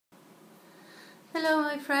Hello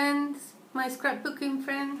my friends, my scrapbooking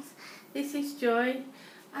friends, this is Joy,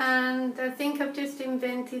 and I think I've just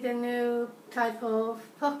invented a new type of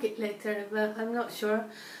pocket letter, but I'm not sure.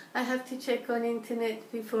 I have to check on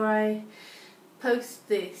internet before I post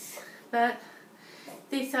this, but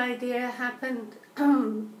this idea happened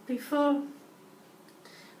before.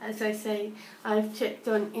 As I say, I've checked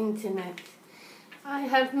on internet. I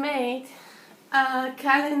have made a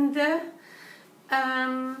calendar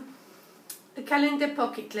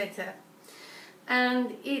pocket letter,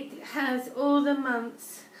 and it has all the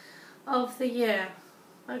months of the year.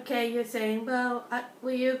 Okay, you're saying, well,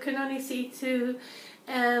 you can only see to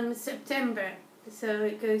September, so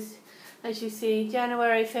it goes, as you see,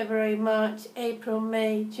 January, February, March, April,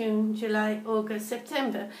 May, June, July, August,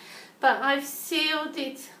 September. But I've sealed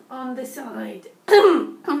it on the side.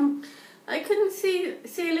 I couldn't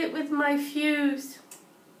seal it with my fuse.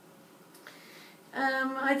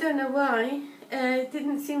 I don't know why. It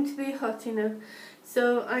didn't seem to be hot enough.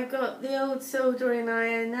 So I got the old soldering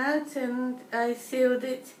iron out and I sealed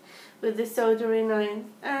it with the soldering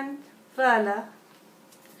iron. And voila.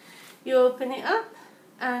 You open it up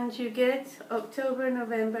and you get October,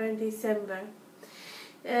 November and December.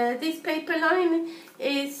 This paper line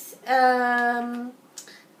is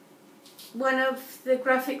one of the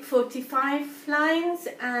Graphic 45 lines,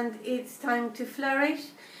 and it's Time to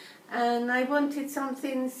Flourish. And I wanted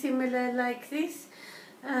something similar like this,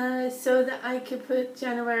 so that I could put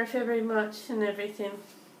January, February, March and everything.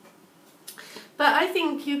 But I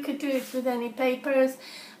think you could do it with any papers,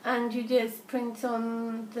 and you just print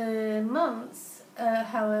on the months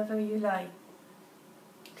however you like.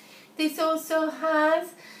 This also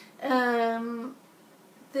has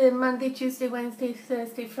the Monday, Tuesday, Wednesday,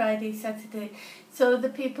 Thursday, Friday, Saturday, so the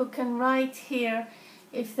people can write here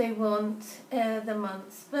if they want the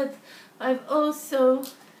months. But I've also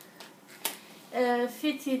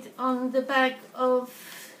fitted on the back of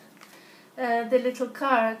the little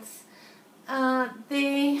cards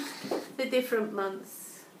the different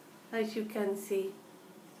months, as you can see.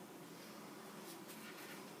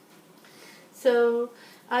 So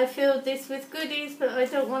I filled this with goodies, but I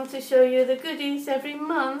don't want to show you the goodies. Every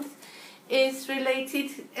month is related,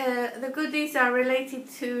 the goodies are related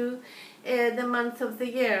to the month of the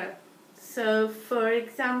year. So for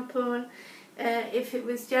example, if it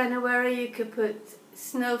was January, you could put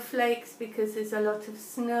snowflakes because there's a lot of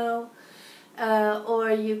snow,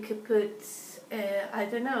 or you could put I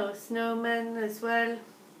don't know, snowmen as well.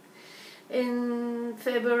 In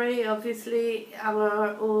February, obviously,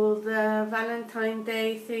 are all the Valentine's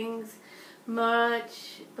Day things.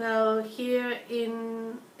 March, well, here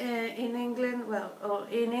in England, well, or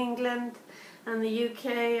in England and the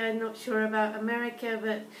UK, I'm not sure about America,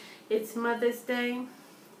 but it's Mother's Day.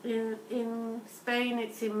 In Spain,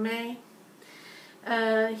 it's in May.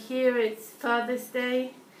 Here it's Father's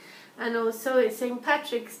Day, and also it's St.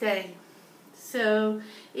 Patrick's Day. So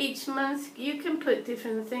each month you can put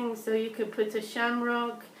different things. So you could put a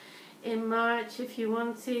shamrock in March if you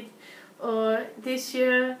wanted, or this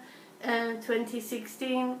year,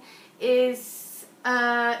 2016, is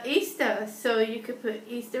Easter, so you could put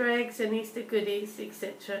Easter eggs and Easter goodies,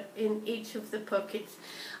 etc. in each of the pockets.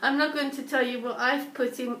 I'm not going to tell you what I've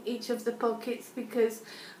put in each of the pockets because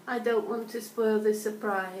I don't want to spoil the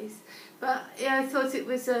surprise. But yeah, I thought it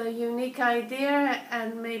was a unique idea,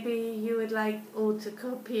 and maybe you would like all to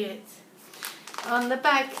copy it. On the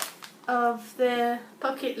back of the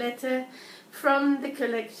pocket letter from the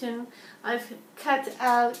collection, I've cut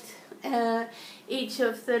out each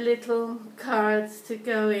of the little cards to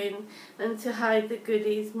go in and to hide the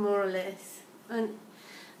goodies more or less. And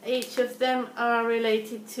each of them are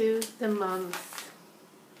related to the month.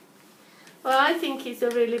 Well, I think it's a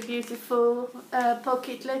really beautiful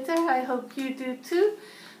pocket letter. I hope you do too,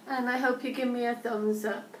 and I hope you give me a thumbs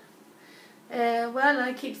up. Well,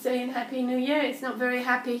 I keep saying Happy New Year. It's not very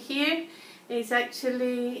happy here. It's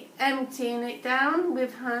actually emptying it down.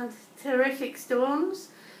 We've had terrific storms,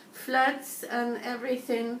 floods and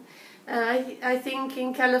everything. I think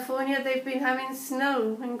in California they've been having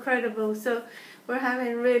snow, incredible. So we're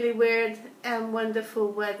having really weird and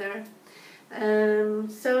wonderful weather.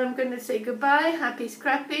 So I'm going to say goodbye, happy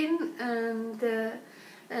scrapping, and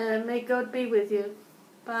may God be with you.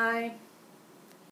 Bye.